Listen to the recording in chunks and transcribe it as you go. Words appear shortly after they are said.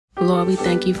Lord, we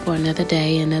thank you for another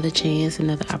day, another chance,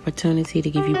 another opportunity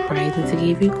to give you praise and to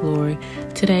give you glory.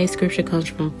 Today's scripture comes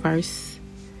from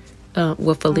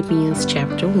Philippians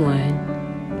chapter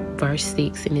 1, verse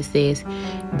 6, and it says,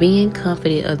 being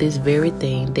confident of this very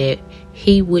thing, that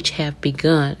he which hath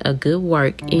begun a good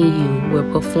work in you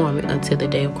will perform it until the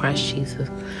day of Christ Jesus.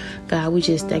 God, we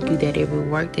just thank you that every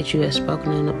work that you have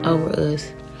spoken over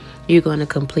us, you're going to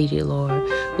complete it, Lord.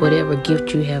 Whatever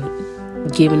gift you have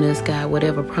given us, God,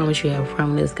 whatever promise you have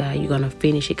promised us, God, you're going to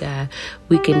finish it, God.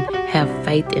 We can have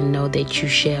faith and know that you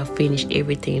shall finish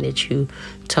everything that you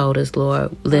told us,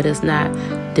 Lord. Let us not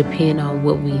depend on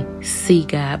what we see,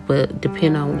 God, but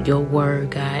depend on your word,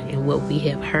 God, and what we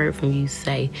have heard from you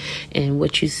say. And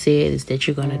what you said is that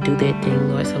you're going to do that thing,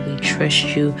 Lord. So we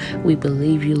trust you. We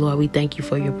believe you, Lord. We thank you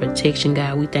for your protection,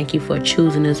 God. We thank you for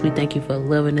choosing us. We thank you for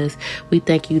loving us. We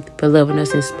thank you for loving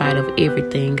us in spite of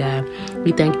everything, God.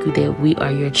 We thank you that we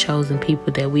are your chosen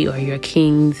people, that we are your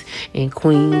kings and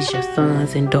queens, your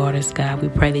sons and daughters, God. We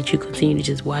pray that you continue to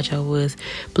just watch over us,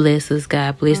 bless us,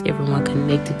 God. Bless everyone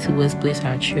connected to us. Bless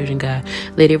our children, God.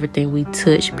 Let everything we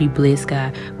touch be blessed,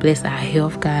 God. Bless our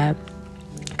health, God.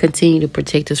 Continue to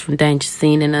protect us from danger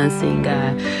seen and unseen,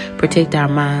 God. Protect our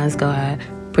minds, God.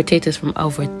 Protect us from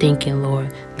overthinking,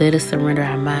 Lord. Let us surrender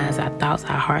our minds, our thoughts,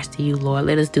 our hearts to you, Lord.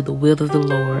 Let us do the will of the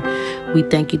Lord. We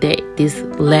thank you that this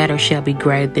latter shall be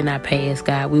greater than our past,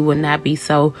 God. We will not be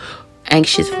so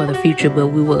anxious for the future, but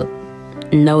we will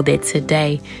know that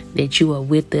today that you are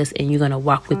with us and you're going to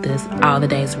walk with us all the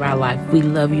days of our life. We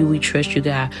love you. We trust you,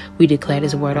 God. We declare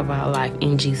this word of our life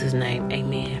in Jesus' name.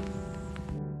 Amen.